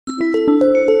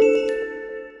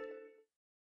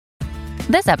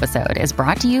This episode is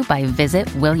brought to you by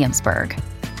Visit Williamsburg.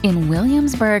 In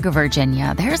Williamsburg,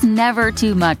 Virginia, there's never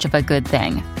too much of a good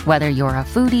thing. Whether you're a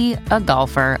foodie, a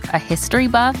golfer, a history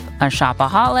buff, a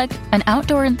shopaholic, an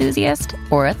outdoor enthusiast,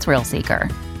 or a thrill seeker,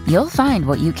 you'll find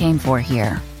what you came for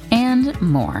here and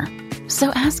more. So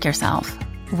ask yourself,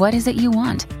 what is it you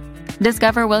want?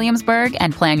 Discover Williamsburg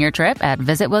and plan your trip at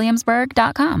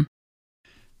visitwilliamsburg.com.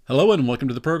 Hello and welcome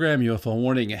to the program UFO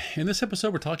Warning. In this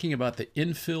episode, we're talking about the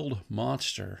Enfield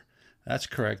Monster. That's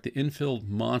correct, the Enfield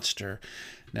Monster.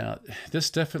 Now, this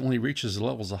definitely reaches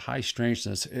levels of high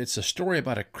strangeness. It's a story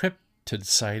about a cryptid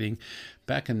sighting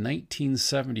back in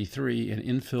 1973 in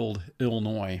Enfield,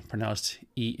 Illinois, pronounced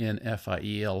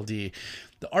Enfield. The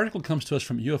article comes to us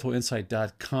from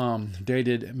UFOinsight.com,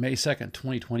 dated May 2nd,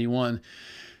 2021.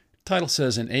 Title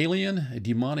says, An Alien, a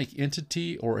Demonic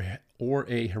Entity, or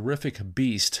a Horrific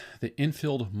Beast, the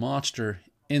Enfield Monster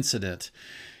Incident.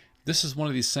 This is one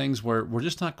of these things where we're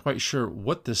just not quite sure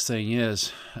what this thing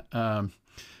is.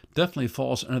 Definitely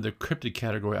falls under the cryptid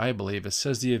category, I believe. It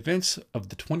says the events of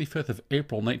the 25th of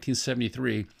April,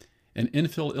 1973 in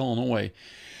Enfield, Illinois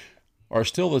are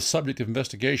still the subject of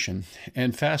investigation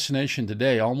and fascination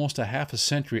today, almost a half a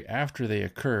century after they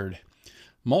occurred.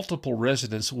 Multiple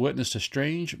residents witnessed a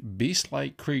strange,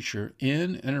 beast-like creature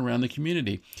in and around the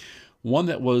community, one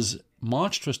that was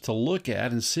monstrous to look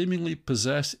at and seemingly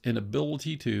possessed an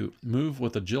ability to move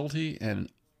with agility and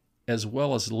as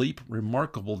well as leap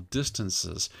remarkable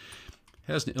distances.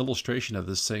 It has an illustration of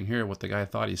this thing here, what the guy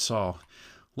thought he saw.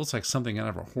 Looks like something out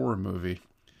of a horror movie.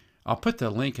 I'll put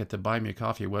the link at the Buy Me a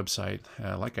Coffee website,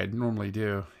 like I normally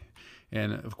do.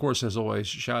 And, of course, as always,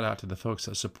 shout out to the folks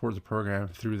that support the program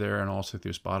through there and also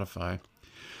through Spotify.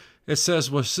 It says,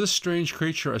 was this strange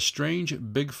creature a strange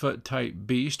Bigfoot-type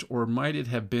beast, or might it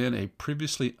have been a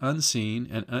previously unseen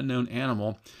and unknown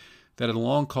animal that had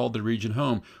long called the region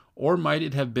home? Or might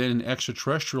it have been an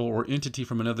extraterrestrial or entity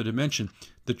from another dimension?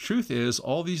 The truth is,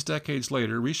 all these decades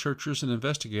later, researchers and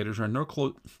investigators are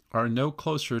no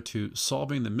closer to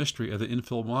solving the mystery of the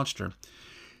Enfield Monster.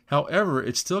 However,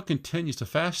 it still continues to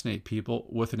fascinate people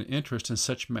with an interest in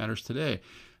such matters today.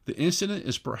 The incident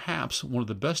is perhaps one of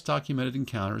the best documented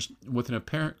encounters with an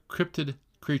apparent cryptid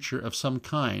creature of some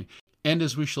kind, and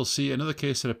as we shall see, another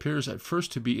case that appears at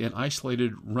first to be an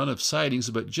isolated run of sightings,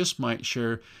 but just might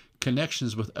share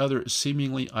connections with other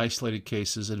seemingly isolated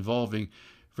cases involving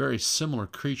very similar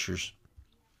creatures.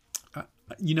 I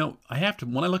have to,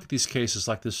 when I look at these cases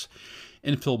like this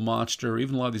Enfield Monster, or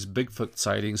even a lot of these Bigfoot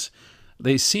sightings,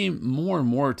 they seem more and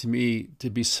more to me to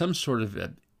be some sort of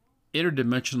an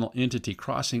interdimensional entity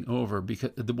crossing over, because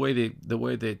the way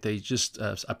they just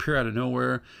appear out of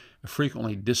nowhere,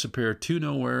 frequently disappear to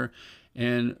nowhere,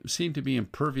 and seem to be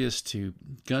impervious to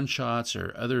gunshots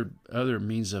or other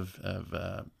means of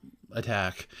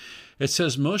attack. It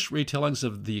says most retellings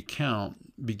of the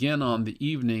account begin on the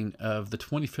evening of the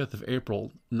 25th of April,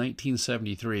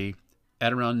 1973,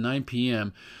 at around 9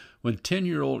 p.m., when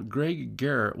 10-year-old Greg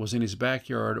Garrett was in his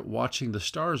backyard watching the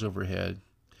stars overhead.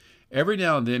 Every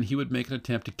now and then he would make an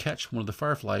attempt to catch one of the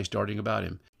fireflies darting about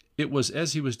him. It was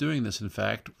as he was doing this, in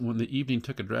fact, when the evening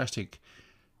took a drastic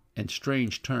and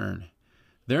strange turn.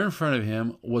 There in front of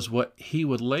him was what he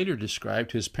would later describe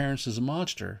to his parents as a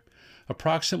monster,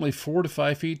 approximately 4 to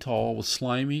 5 feet tall, with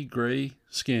slimy gray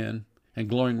skin and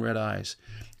glowing red eyes.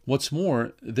 What's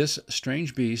more, this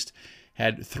strange beast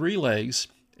had 3 legs,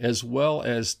 as well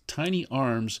as tiny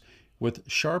arms with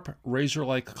sharp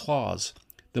razor-like claws.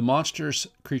 The monstrous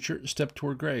creature stepped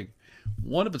toward Greg,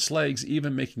 one of its legs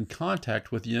even making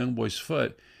contact with the young boy's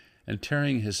foot and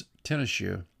tearing his tennis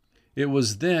shoe. It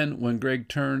was then when Greg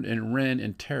turned and ran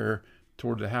in terror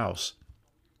toward the house.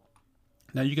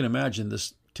 Now you can imagine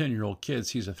this 10-year-old kid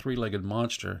sees a 3-legged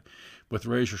monster with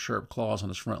razor-sharp claws on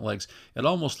his front legs. It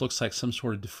almost looks like some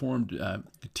sort of deformed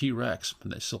T-Rex in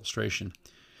this illustration.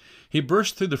 He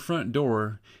burst through the front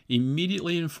door,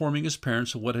 immediately informing his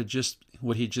parents of what he'd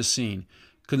just seen.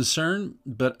 Concerned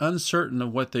but uncertain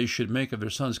of what they should make of their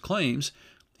son's claims,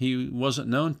 he wasn't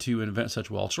known to invent such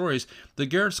wild stories, the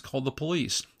Garretts called the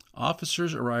police.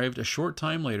 Officers arrived a short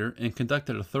time later and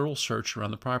conducted a thorough search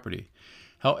around the property.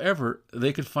 However,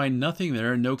 they could find nothing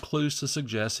there and no clues to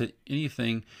suggest that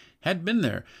anything had been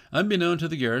there. Unbeknown to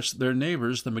the Garretts, their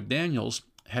neighbors, the McDaniels,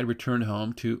 had returned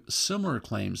home to similar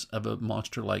claims of a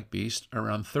monster-like beast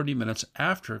around 30 minutes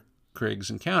after Craig's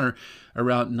encounter,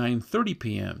 around 9:30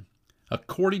 p.m.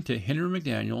 According to Henry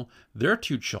McDaniel, their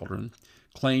 2 children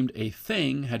claimed a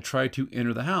thing had tried to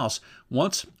enter the house,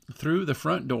 once through the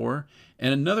front door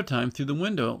and another time through the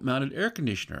window-mounted air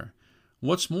conditioner.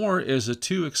 What's more is the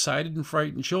 2 excited and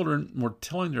frightened children were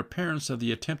telling their parents of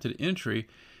the attempted entry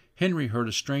Henry heard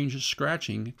a strange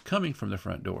scratching coming from the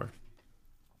front door.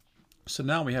 So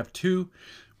now we have two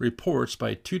reports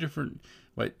by three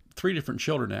different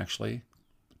children, actually,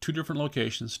 two different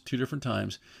locations, two different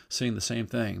times, saying the same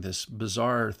thing. This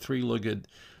bizarre three-legged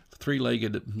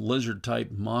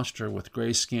lizard-type monster with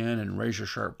gray skin and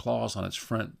razor-sharp claws on its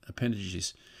front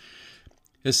appendages.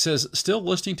 It says, still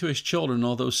listening to his children,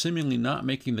 although seemingly not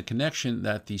making the connection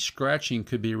that the scratching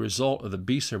could be a result of the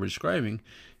beast they were describing,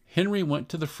 Henry went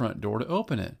to the front door to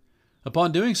open it.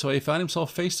 Upon doing so, he found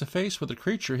himself face to face with the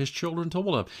creature his children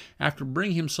told of. After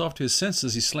bringing himself to his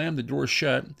senses, he slammed the door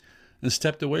shut and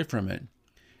stepped away from it.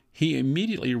 He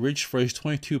immediately reached for his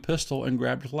 .22 pistol and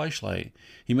grabbed a flashlight.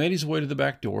 He made his way to the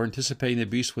back door, anticipating the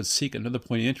beast would seek another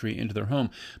point of entry into their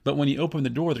home. But when he opened the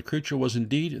door, the creature was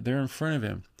indeed there in front of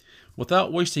him.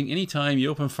 Without wasting any time, he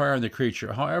opened fire on the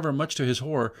creature. However, much to his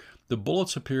horror, the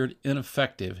bullets appeared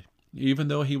ineffective. Even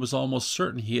though he was almost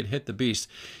certain he had hit the beast,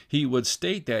 he would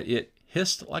state that it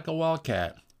hissed like a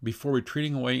wildcat before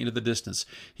retreating away into the distance.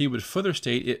 He would further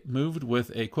state it moved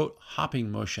with a, quote,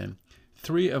 hopping motion,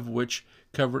 3 of which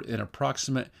covered an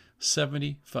approximate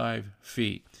 75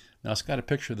 feet. Now, it's got a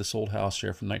picture of this old house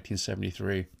here from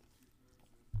 1973.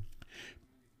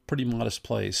 Pretty modest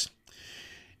place.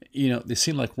 You know, they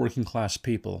seem like working class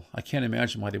people. I can't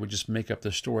imagine why they would just make up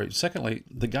this story. Secondly,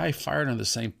 the guy fired on the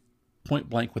same point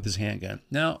blank with his handgun.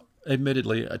 Now,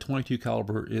 admittedly, a .22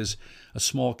 caliber is a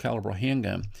small caliber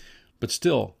handgun, but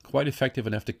still quite effective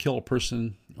enough to kill a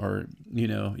person or, you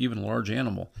know, even a large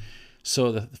animal.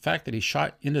 So the fact that he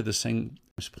shot into this thing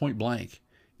was point blank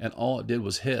and all it did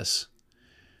was hiss.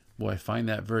 Boy, I find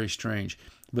that very strange.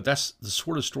 But that's the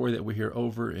sort of story that we hear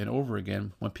over and over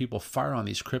again when people fire on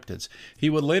these cryptids. He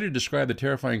would later describe the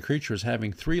terrifying creature as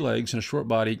having 3 legs and a short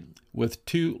body with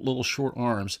 2 little short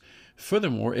arms.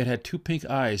 Furthermore, it had 2 pink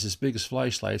eyes as big as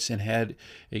flashlights and had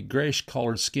a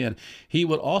grayish-colored skin. He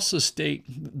would also state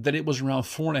that it was around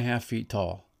 4.5 feet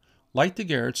tall. Like the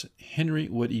Garretts, Henry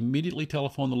would immediately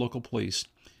telephone the local police.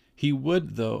 He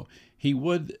would, though,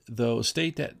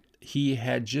 state that he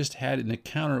had just had an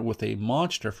encounter with a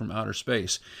monster from outer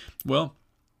space. Well,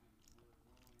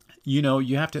 you know,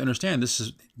 you have to understand this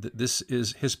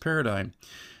is his paradigm.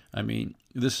 I mean,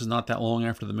 this is not that long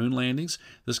after the moon landings.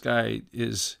 This guy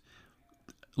is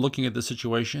looking at the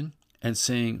situation and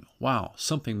saying, wow,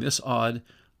 something this odd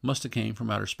must have came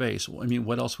from outer space. I mean,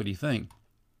 what else would he think?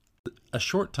 A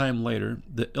short time later,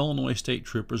 the Illinois state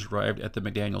troopers arrived at the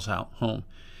McDaniels' home.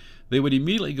 They would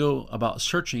immediately go about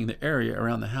searching the area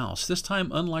around the house. This time,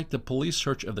 unlike the police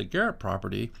search of the Garrett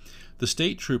property, the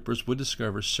state troopers would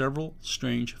discover several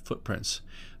strange footprints.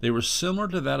 They were similar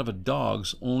to that of a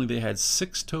dog's, only they had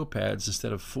 6 toe pads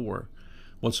instead of 4.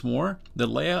 What's more, the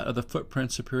layout of the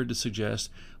footprints appeared to suggest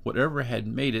whatever had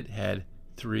made it had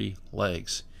 3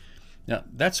 legs. Now,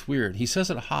 that's weird. He says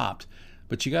it hopped,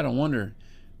 but you got to wonder,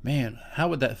 man, how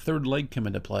would that 3rd leg come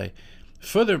into play?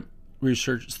 Further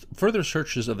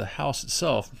searches of the house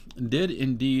itself did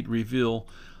indeed reveal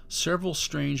several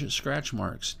strange scratch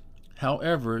marks.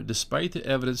 However, despite the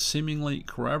evidence seemingly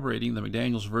corroborating the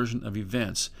McDaniels' version of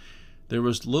events, there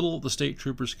was little the state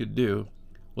troopers could do,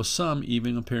 with some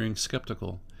even appearing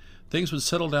skeptical. Things would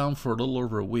settle down for a little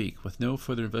over a week, with no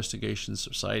further investigations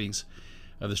or sightings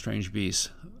of the strange beasts.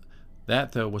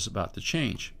 That, though, was about to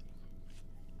change.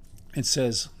 It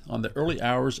says, on the early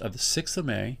hours of the 6th of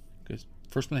May, because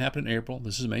first one happened in April,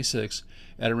 this is May 6th,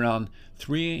 at around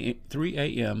 3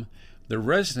 a.m., the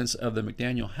residents of the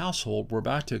McDaniel household were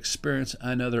about to experience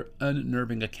another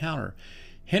unnerving encounter.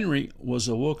 Henry was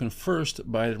awoken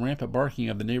first by the rampant barking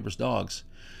of the neighbor's dogs.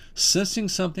 Sensing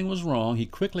something was wrong, he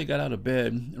quickly got out of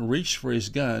bed, reached for his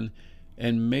gun,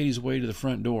 and made his way to the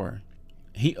front door.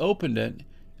 He opened it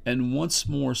and once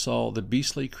more saw the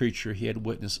beastly creature he had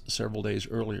witnessed several days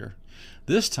earlier.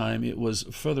 This time it was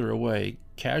further away,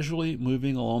 casually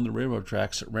moving along the railroad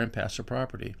tracks that ran past the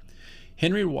property.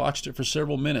 Henry watched it for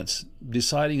several minutes,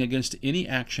 deciding against any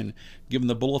action given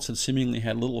the bullets had seemingly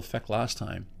had little effect last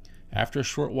time. After a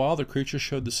short while, the creature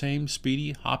showed the same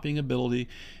speedy, hopping ability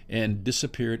and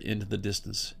disappeared into the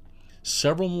distance.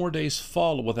 Several more days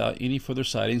followed without any further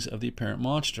sightings of the apparent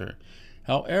monster.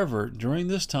 However, during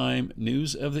this time,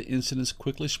 news of the incidents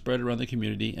quickly spread around the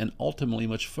community and ultimately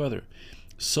much further.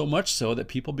 So much so that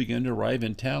people began to arrive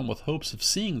in town with hopes of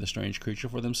seeing the strange creature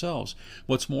for themselves.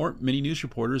 What's more, many news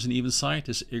reporters and even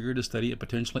scientists eager to study a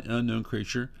potentially unknown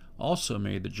creature also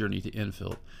made the journey to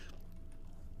Enfield.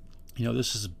 You know,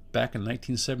 this is back in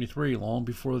 1973, long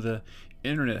before the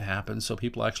internet happened, so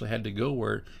people actually had to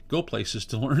go places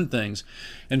to learn things.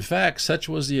 In fact, such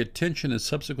was the attention and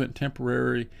subsequent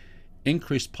temporary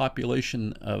increased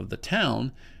population of the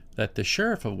town that the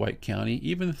sheriff of White County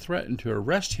even threatened to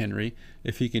arrest Henry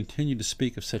if he continued to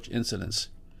speak of such incidents.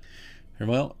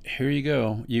 Well, here you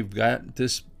go. You've got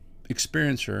this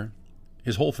experiencer.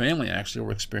 His whole family actually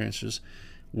were experiencers,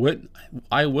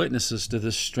 eyewitnesses to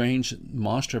this strange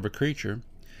monster of a creature.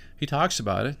 He talks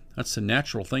about it. That's the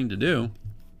natural thing to do.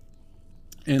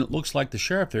 And it looks like the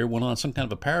sheriff there went on some kind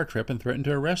of a power trip and threatened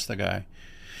to arrest the guy.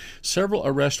 Several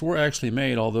arrests were actually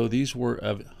made, although these were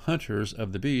of hunters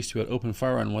of the beast who had opened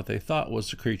fire on what they thought was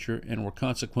the creature and were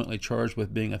consequently charged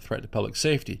with being a threat to public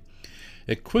safety.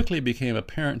 It quickly became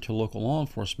apparent to local law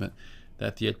enforcement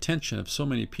that the attention of so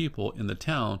many people in the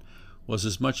town was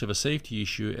as much of a safety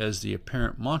issue as the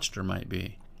apparent monster might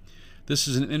be. This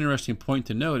is an interesting point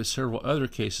to note, as several other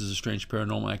cases of strange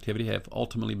paranormal activity have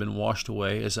ultimately been washed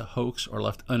away as a hoax or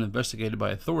left uninvestigated by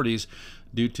authorities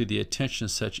due to the attention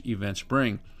such events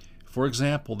bring. For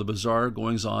example, the bizarre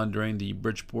goings-on during the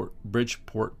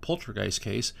Bridgeport poltergeist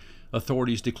case,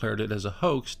 authorities declared it as a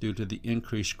hoax due to the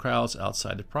increased crowds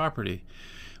outside the property.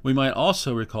 We might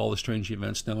also recall the strange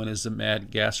events known as the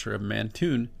Mad Gasser of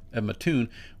Mattoon,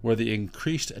 where the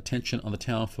increased attention on the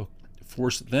town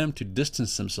forced them to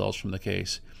distance themselves from the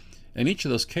case. In each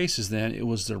of those cases, then, it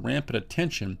was the rampant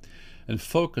attention and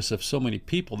focus of so many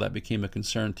people that became a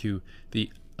concern to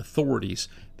the authorities.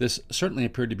 This certainly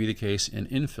appeared to be the case in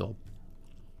Enfield.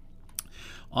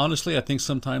 Honestly, I think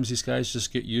sometimes these guys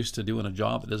just get used to doing a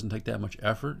job that doesn't take that much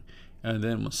effort, and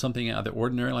then when something out of the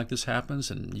ordinary like this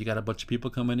happens and you got a bunch of people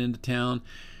coming into town,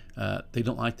 they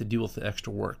don't like to deal with the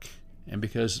extra work. And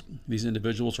because these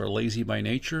individuals are lazy by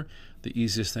nature, the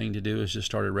easiest thing to do is just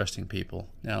start arresting people.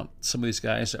 Now, some of these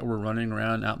guys that were running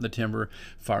around out in the timber,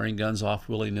 firing guns off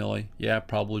willy-nilly, yeah,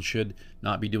 probably should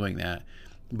not be doing that.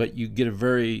 But you get a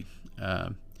very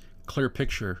clear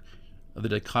picture of the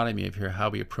dichotomy of here, how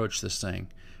we approach this thing.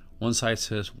 One side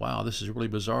says, wow, this is really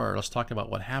bizarre. Let's talk about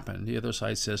what happened. The other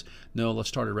side says, no, let's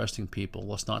start arresting people.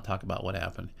 Let's not talk about what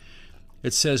happened.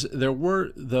 It says, there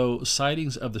were, though,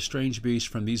 sightings of the strange beast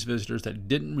from these visitors that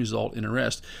didn't result in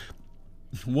arrest,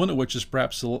 one of which is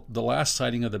perhaps the last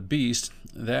sighting of the beast,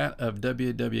 that of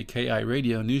WWKI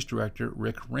radio news director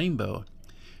Rick Rainbow.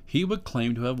 He would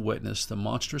claim to have witnessed the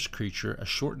monstrous creature a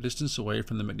short distance away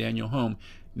from the McDaniel home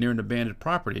near an abandoned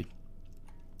property.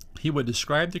 He would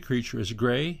describe the creature as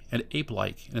gray and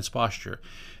ape-like in its posture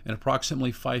and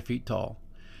approximately 5 feet tall.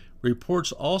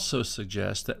 Reports also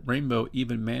suggest that Rainbow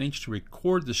even managed to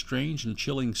record the strange and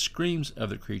chilling screams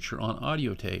of the creature on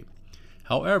audio tape.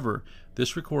 However,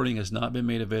 this recording has not been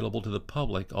made available to the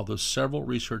public, although several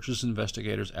researchers and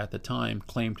investigators at the time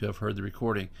claimed to have heard the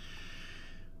recording.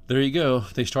 There you go.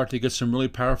 They start to get some really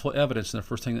powerful evidence, and the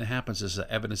first thing that happens is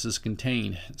the evidence is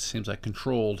contained. It seems like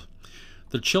controlled.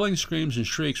 The chilling screams and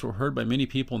shrieks were heard by many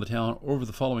people in the town over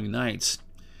the following nights.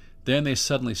 Then they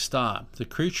suddenly stopped. The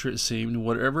creature, it seemed,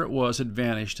 whatever it was, had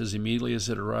vanished as immediately as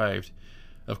it arrived.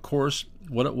 Of course,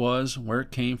 what it was, where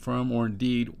it came from, or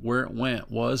indeed where it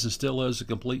went, was and still is a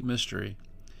complete mystery.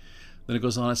 Then it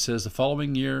goes on, it says,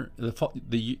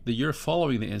 the year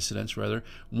following the incidents,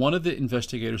 one of the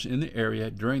investigators in the area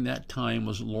during that time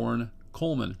was Lorne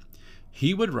Coleman.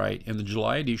 He would write in the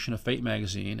July edition of Fate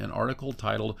magazine an article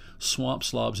titled Swamp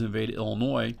Slobs Invade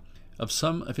Illinois of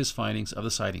some of his findings of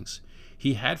the sightings.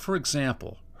 He had, for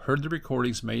example, heard the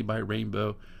recordings made by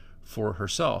Rainbow for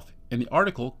herself. In the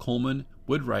article, Coleman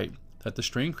would write that the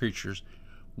strange creatures,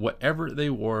 whatever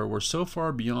they were so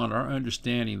far beyond our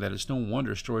understanding that it's no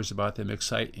wonder stories about them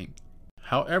exciting.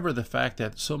 However, the fact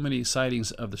that so many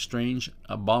sightings of the strange,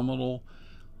 abominable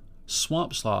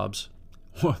swamp slobs,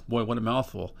 boy, what a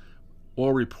mouthful,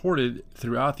 were reported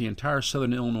throughout the entire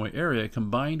southern Illinois area,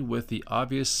 combined with the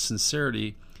obvious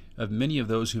sincerity of many of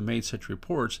those who made such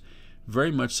reports,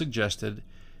 very much suggested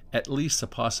at least the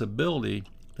possibility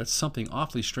that something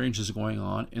awfully strange is going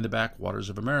on in the backwaters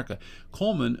of America.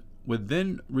 Coleman would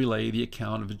then relay the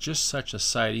account of just such a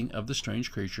sighting of the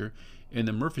strange creature in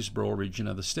the Murfreesboro region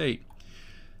of the state.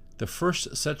 The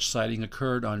first such sighting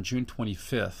occurred on June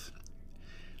 25th,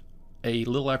 a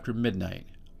little after midnight.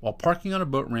 While parking on a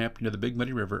boat ramp near the Big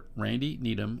Muddy River, Randy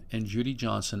Needham and Judy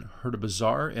Johnson heard a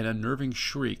bizarre and unnerving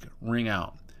shriek ring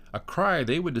out, a cry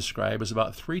they would describe as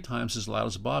about 3 times as loud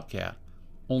as a bobcat,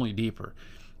 only deeper.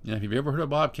 Now, if you've ever heard a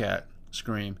bobcat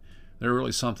scream, they're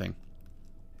really something.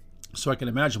 So I can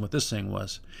imagine what this thing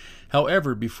was.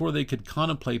 However, before they could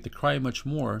contemplate the cry much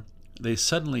more, they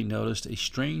suddenly noticed a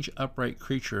strange upright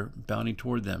creature bounding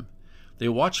toward them. They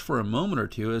watched for a moment or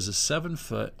two as a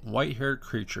 7-foot, white-haired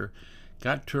creature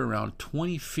got to around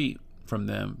 20 feet from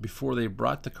them before they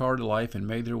brought the car to life and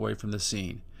made their way from the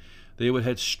scene. They would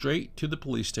head straight to the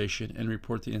police station and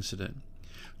report the incident.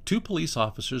 2 police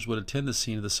officers would attend the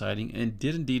scene of the sighting and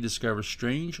did indeed discover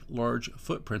strange, large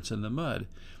footprints in the mud.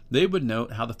 They would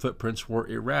note how the footprints were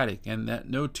erratic and that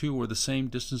no two were the same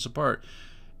distance apart.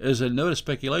 As a note of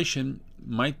speculation,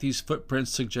 might these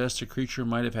footprints suggest a creature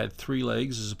might have had 3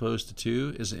 legs as opposed to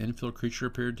 2, as the Enfield creature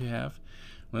appeared to have?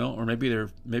 Well, or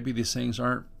maybe these things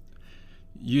aren't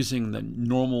using the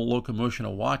normal locomotion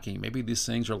of walking. Maybe these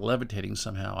things are levitating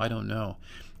somehow. I don't know.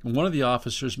 One of the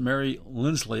officers, Mary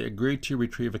Lindsley, agreed to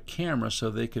retrieve a camera so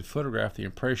they could photograph the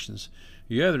impressions.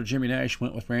 The other, Jimmy Nash,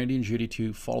 went with Randy and Judy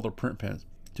to follow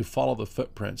the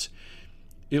footprints.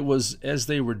 It was as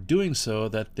they were doing so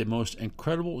that the most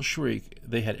incredible shriek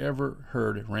they had ever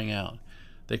heard rang out.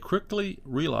 They quickly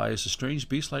realized the strange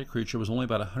beast-like creature was only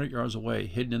about 100 yards away,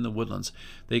 hidden in the woodlands.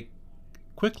 They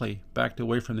quickly backed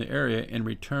away from the area and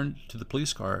returned to the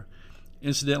police car.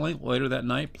 Incidentally, later that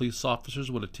night, police officers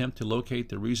would attempt to locate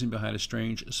the reason behind a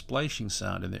strange splashing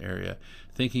sound in the area,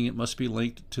 thinking it must be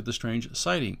linked to the strange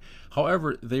sighting.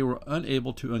 However, they were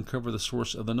unable to uncover the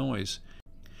source of the noise.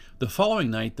 The following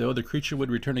night, though, the creature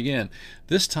would return again,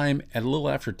 this time at a little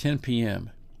after 10 p.m.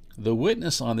 The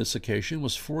witness on this occasion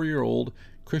was 4-year-old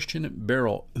Christian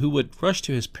Barrell, who would rush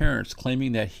to his parents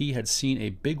claiming that he had seen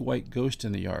a big white ghost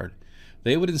in the yard.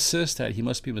 They would insist that he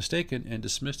must be mistaken and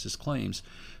dismissed his claims.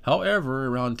 However,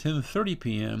 around 10:30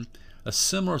 p.m., a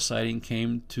similar sighting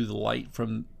came to the light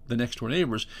from the next-door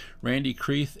neighbors, Randy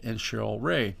Creeth and Cheryl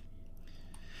Ray.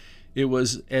 It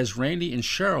was as Randy and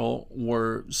Cheryl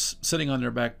were sitting on their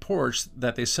back porch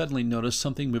that they suddenly noticed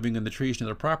something moving in the trees near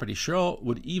their property. Cheryl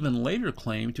would even later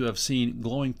claim to have seen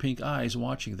glowing pink eyes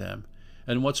watching them.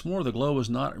 And what's more, the glow was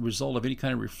not a result of any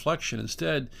kind of reflection.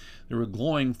 Instead, they were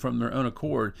glowing from their own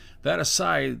accord. That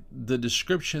aside, the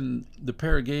description the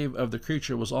pair gave of the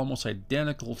creature was almost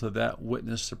identical to that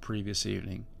witnessed the previous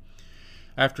evening.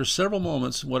 After several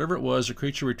moments, whatever it was, the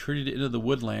creature retreated into the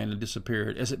woodland and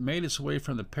disappeared. As it made its way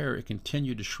from the pair, it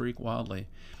continued to shriek wildly.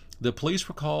 The police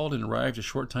were called and arrived a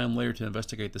short time later to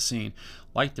investigate the scene.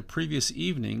 Like the previous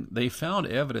evening, they found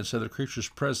evidence of the creature's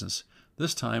presence.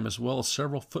 This time, as well as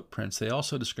several footprints, they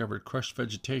also discovered crushed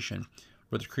vegetation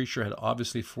where the creature had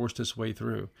obviously forced its way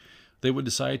through. They would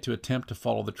decide to attempt to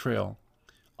follow the trail.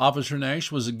 Officer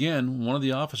Nash was again one of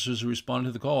the officers who responded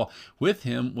to the call. With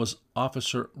him was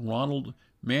Officer Ronald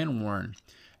Manwarn.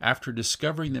 After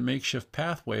discovering the makeshift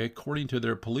pathway, according to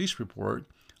their police report,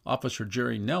 Officer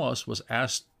Jerry Nellis was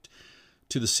asked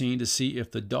to the scene to see if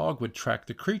the dog would track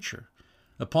the creature.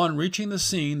 Upon reaching the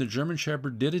scene, the German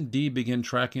Shepherd did indeed begin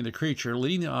tracking the creature,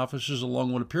 leading the officers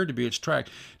along what appeared to be its track.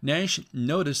 Nash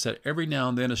noticed that every now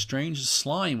and then a strange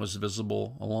slime was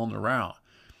visible along the route.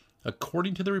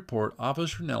 According to the report,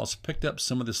 Officer Nellis picked up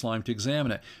some of the slime to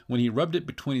examine it. When he rubbed it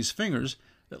between his fingers,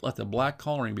 it left a black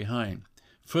coloring behind.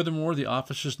 Furthermore, the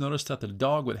officers noticed that the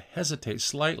dog would hesitate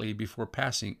slightly before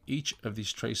passing each of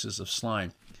these traces of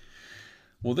slime.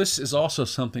 Well, this is also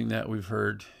something that we've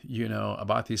heard,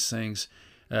 about these things.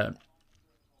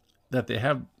 That they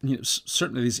have,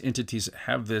 certainly these entities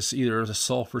have this either as a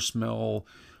sulfur smell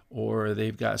or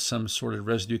they've got some sort of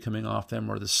residue coming off them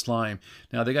or the slime.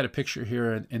 Now, they got a picture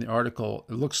here in the article.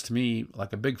 It looks to me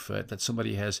like a Bigfoot that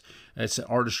somebody has, it's an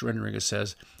artist rendering, it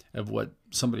says, of what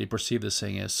somebody perceived this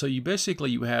thing is. So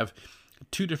you have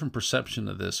 2 different perceptions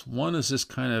of this. One is this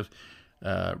kind of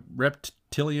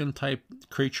reptilian type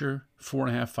creature,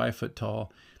 4.5, 5 foot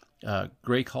tall,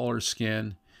 gray colored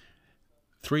skin,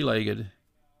 3-legged,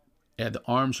 and the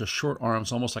arms are short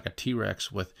arms, almost like a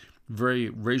T-Rex, with very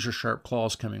razor-sharp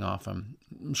claws coming off them.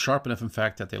 Sharp enough, in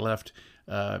fact, that they left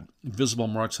visible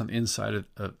marks on the inside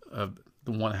of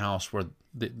the one house where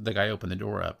the guy opened the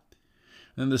door up.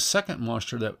 And then the second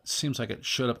monster that seems like it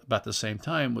showed up about the same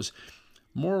time was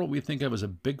more what we think of as a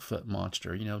Bigfoot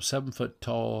monster. 7 foot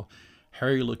tall,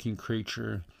 hairy-looking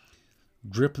creature,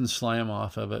 dripping slime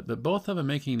off of it. But both of them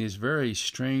making these very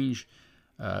strange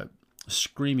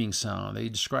screaming sound. They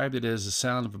described it as the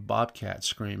sound of a bobcat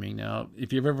screaming. Now,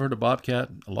 if you've ever heard a bobcat,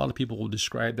 a lot of people will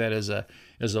describe that as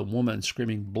a woman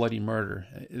screaming bloody murder.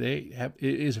 It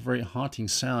is a very haunting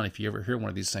sound if you ever hear one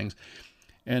of these things.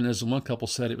 And as one couple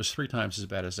said, it was 3 times as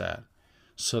bad as that.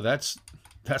 So that's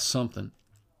something.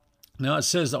 Now it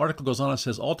says, the article goes on, it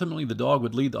says, ultimately the dog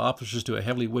would lead the officers to a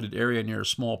heavily wooded area near a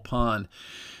small pond.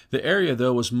 The area,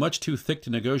 though, was much too thick to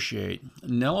negotiate.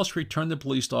 Nellis returned the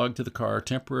police dog to the car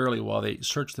temporarily while they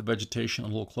searched the vegetation a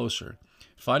little closer.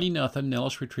 Finding nothing,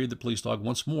 Nellis retrieved the police dog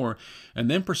once more and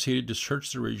then proceeded to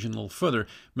search the region a little further,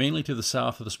 mainly to the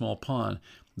south of the small pond.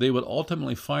 They would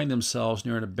ultimately find themselves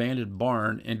near an abandoned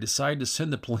barn and decide to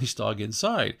send the police dog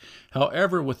inside.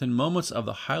 However, within moments of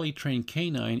the highly trained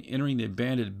canine entering the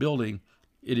abandoned building,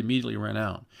 it immediately ran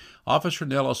out. Officer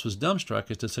Nellis was dumbstruck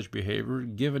as to such behavior,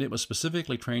 given it was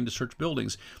specifically trained to search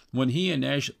buildings. When he and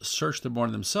Nash searched the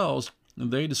barn themselves,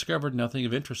 they discovered nothing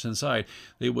of interest inside.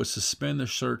 They would suspend the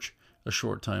search a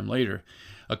short time later.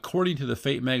 According to the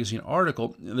Fate magazine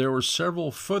article, there were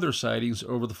several further sightings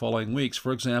over the following weeks.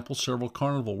 For example, several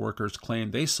carnival workers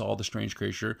claimed they saw the strange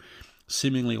creature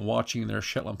seemingly watching their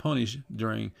Shetland ponies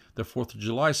during the 4th of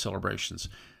July celebrations.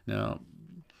 Now,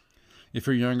 if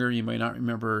you're younger, you may not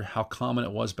remember how common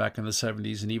it was back in the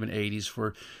 70s and even 80s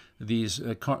for these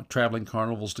traveling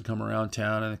carnivals to come around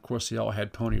town, and of course they all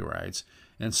had pony rides.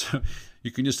 And so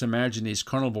you can just imagine these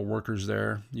carnival workers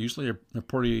there, usually a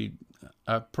pretty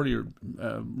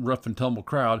rough and tumble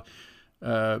crowd,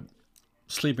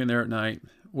 sleeping there at night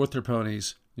with their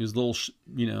ponies, these little,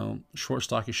 short,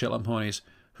 stocky Shetland ponies,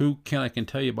 who I can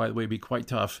tell you, by the way, be quite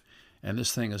tough, and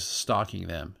this thing is stalking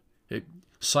them. It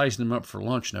sized them up for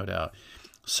lunch, no doubt.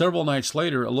 Several nights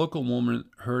later, a local woman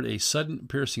heard a sudden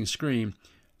piercing scream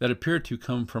that appeared to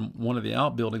come from one of the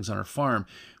outbuildings on her farm.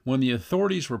 When the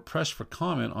authorities were pressed for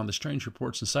comment on the strange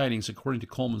reports and sightings, according to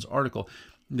Coleman's article,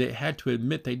 they had to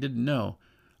admit they didn't know.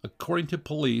 According to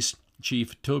police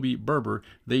chief Toby Berber,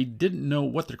 they didn't know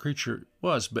what the creature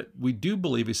was, but we do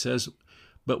believe, he says,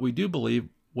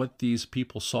 what these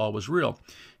people saw was real.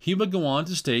 He would go on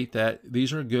to state that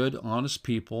these are good, honest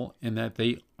people and that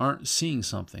they aren't seeing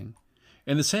something.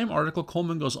 In the same article,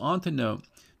 Coleman goes on to note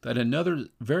that another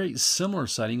very similar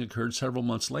sighting occurred several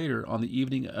months later on the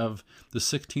evening of the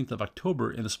 16th of October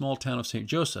in the small town of St.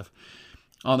 Joseph.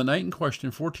 On the night in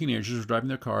question, 4 teenagers were driving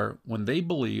their car when they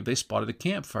believed they spotted a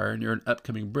campfire near an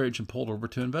upcoming bridge and pulled over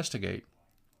to investigate.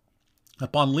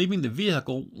 Upon leaving the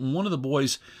vehicle, one of the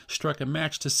boys struck a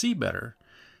match to see better.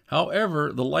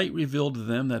 However, the light revealed to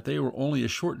them that they were only a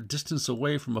short distance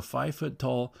away from a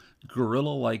 5-foot-tall,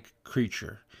 gorilla-like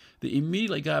creature. They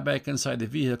immediately got back inside the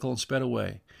vehicle and sped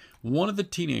away. One of the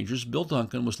teenagers, Bill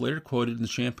Duncan, was later quoted in the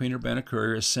Champaign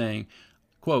Urbana-Courier as saying,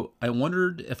 quote, "I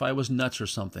wondered if I was nuts or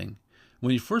something."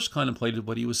 When he first contemplated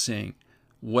what he was seeing,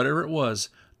 whatever it was,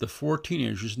 the 4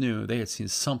 teenagers knew they had seen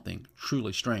something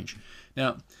truly strange.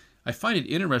 Now, I find it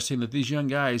interesting that these young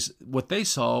guys, what they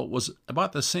saw was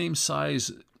about the same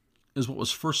size as what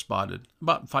was first spotted,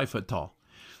 about 5 foot tall.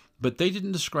 But they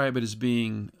didn't describe it as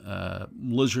being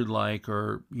lizard-like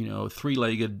or,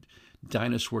 3-legged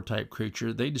dinosaur-type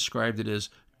creature. They described it as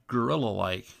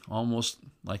gorilla-like, almost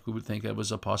like we would think of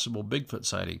as a possible Bigfoot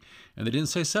sighting. And they didn't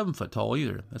say 7 foot tall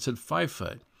either. They said 5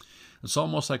 foot. It's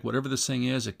almost like whatever this thing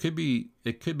is, it could be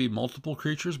multiple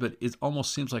creatures, but it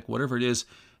almost seems like whatever it is,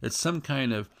 it's some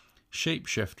kind of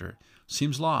shapeshifter.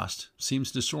 Seems lost,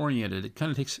 seems disoriented. It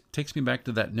kind of takes me back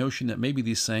to that notion that maybe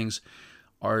these things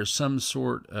are some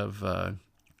sort of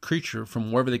creature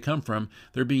from wherever they come from.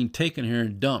 They're being taken here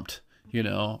and dumped,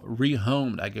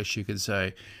 rehomed, I guess you could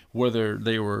say, whether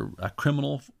they were a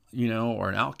criminal, or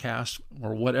an outcast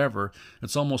or whatever.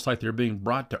 It's almost like they're being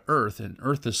brought to Earth, and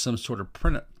Earth is some sort of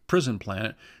prison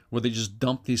planet where they just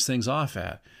dump these things off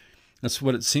at. That's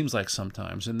what it seems like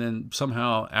sometimes. And then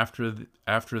somehow after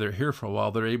they're here for a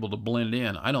while, they're able to blend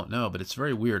in. I don't know, but it's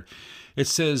very weird. It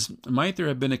says, might there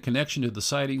have been a connection to the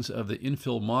sightings of the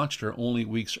Enfield Monster only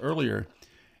weeks earlier?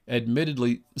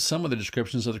 Admittedly, some of the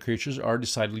descriptions of the creatures are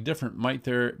decidedly different. Might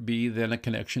there be then a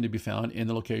connection to be found in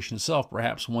the location itself,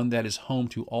 perhaps one that is home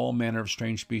to all manner of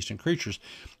strange beasts and creatures?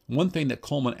 One thing that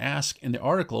Coleman asked in the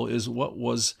article is what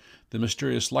was the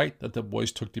mysterious light that the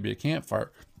boys took to be a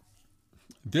campfire?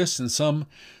 This and some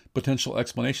potential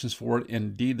explanations for it,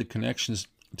 indeed the connections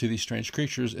to these strange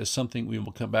creatures, is something we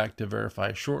will come back to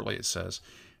verify shortly, it says.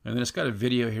 And then it's got a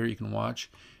video here you can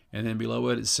watch. And then below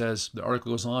it, it says, the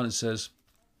article goes on, it says,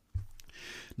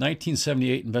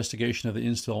 1978 investigation of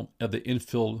the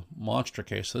Enfield Monster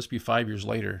case. So this will be 5 years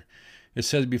later. It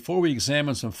says, before we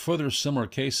examine some further similar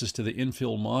cases to the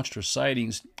Enfield Monster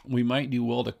sightings, we might do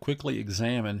well to quickly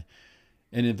examine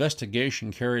an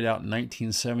investigation carried out in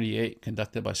 1978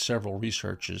 conducted by several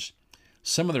researchers.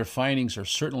 Some of their findings are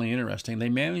certainly interesting. They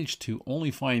managed to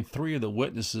only find 3 of the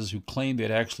witnesses who claimed they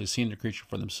had actually seen the creature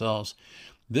for themselves.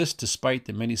 This despite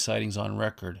the many sightings on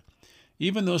record.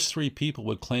 Even those 3 people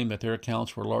would claim that their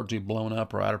accounts were largely blown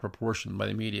up or out of proportion by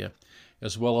the media,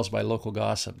 as well as by local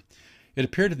gossip. It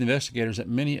appeared to the investigators that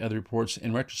many of the reports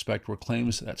in retrospect were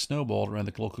claims that snowballed around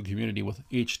the local community, with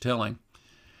each telling.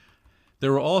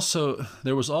 There was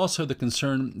also the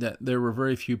concern that there were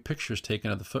very few pictures taken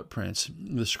of the footprints,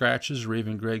 the scratches, or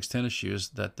even Greg's tennis shoes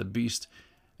that the beast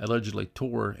allegedly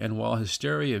tore. And while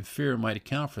hysteria and fear might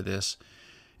account for this,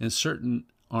 it certainly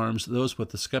arms those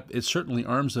with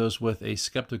a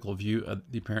skeptical view of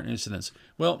the apparent incidents.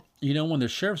 Well, when the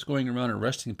sheriff's going around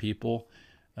arresting people,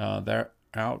 that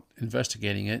out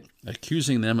investigating it,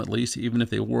 accusing them at least, even if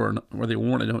they were or they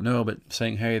weren't, I don't know, but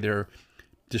saying, hey, they're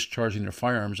discharging their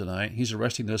firearms tonight. He's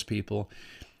arresting those people.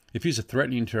 If he's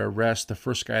threatening to arrest the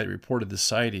first guy that reported the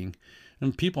sighting,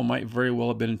 and people might very well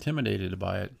have been intimidated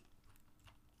by it.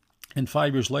 And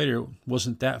 5 years later,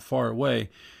 wasn't that far away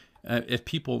if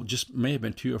people just may have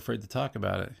been too afraid to talk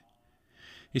about it.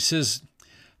 He says,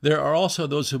 there are also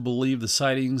those who believe the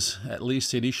sightings, at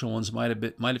least the initial ones, might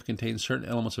have contained certain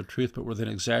elements of truth, but were then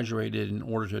exaggerated in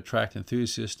order to attract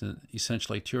enthusiasts and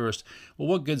essentially tourists. Well,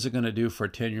 what good's it going to do for a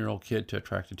 10-year-old kid to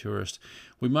attract a tourist?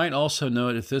 We might also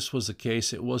note if this was the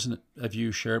case, it wasn't a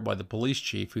view shared by the police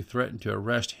chief who threatened to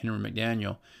arrest Henry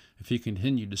McDaniel if he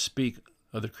continued to speak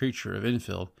of the creature of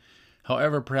Enfield.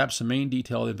 However, perhaps the main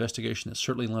detail of the investigation that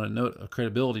certainly lent a note of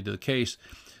credibility to the case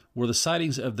were the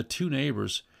sightings of the two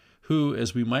neighbors who,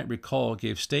 as we might recall,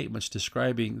 gave statements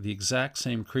describing the exact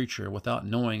same creature without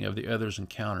knowing of the other's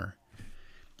encounter.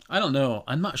 I don't know.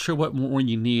 I'm not sure what more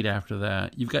you need after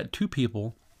that. You've got two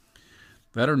people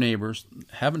that are neighbors,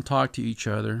 haven't talked to each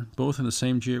other, both in the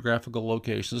same geographical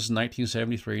location. This is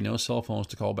 1973, no cell phones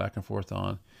to call back and forth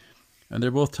on. And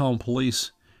they're both telling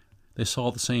police they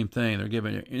saw the same thing.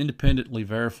 They're independently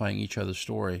verifying each other's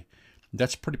story.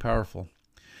 That's pretty powerful.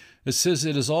 It says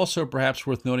it is also perhaps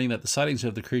worth noting that the sightings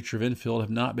of the creature of Enfield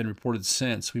have not been reported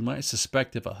since. We might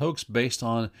suspect if a hoax based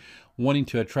on wanting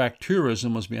to attract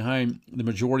tourism was behind the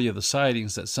majority of the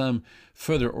sightings, that some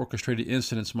further orchestrated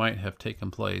incidents might have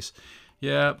taken place.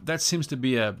 Yeah, that seems to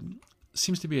be a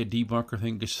debunker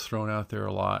thing gets thrown out there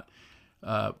a lot.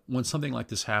 When something like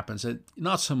this happens,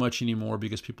 not so much anymore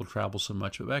because people travel so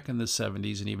much, but back in the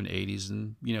 70s and even 80s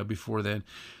and before then,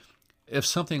 if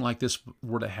something like this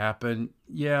were to happen,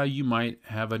 yeah, you might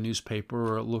have a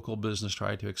newspaper or a local business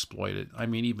try to exploit it. I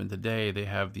mean, even today they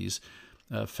have these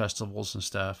festivals and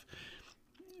stuff.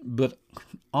 But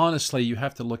honestly, you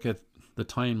have to look at the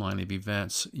timeline of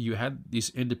events. You had these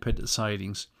independent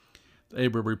sightings. They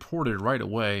were reported right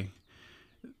away.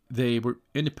 They were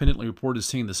independently reported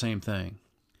seeing the same thing.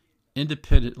 And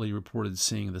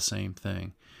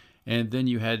then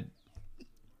you had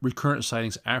recurrent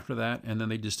sightings after that, and then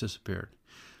they just disappeared.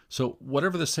 So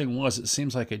whatever this thing was, it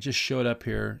seems like it just showed up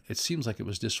here. It seems like it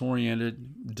was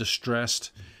disoriented,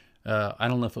 distressed. I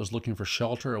don't know if it was looking for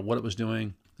shelter or what it was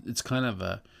doing. It's kind of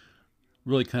a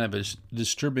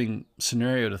disturbing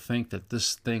scenario to think that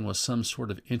this thing was some sort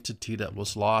of entity that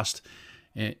was lost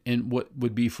in what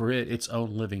would be for it its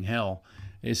own living hell.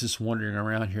 It's just wandering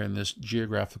around here in this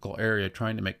geographical area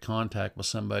trying to make contact with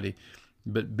somebody,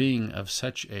 but being of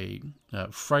such a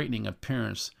frightening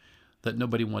appearance that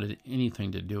nobody wanted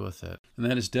anything to do with it. And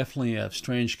that is definitely a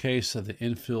strange case of the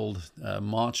Enfield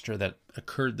monster that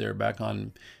occurred there back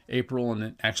on April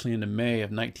and actually into May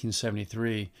of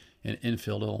 1973 in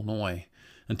Enfield, Illinois.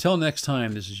 Until next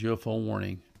time, this is UFO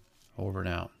Warning. Over and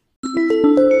out.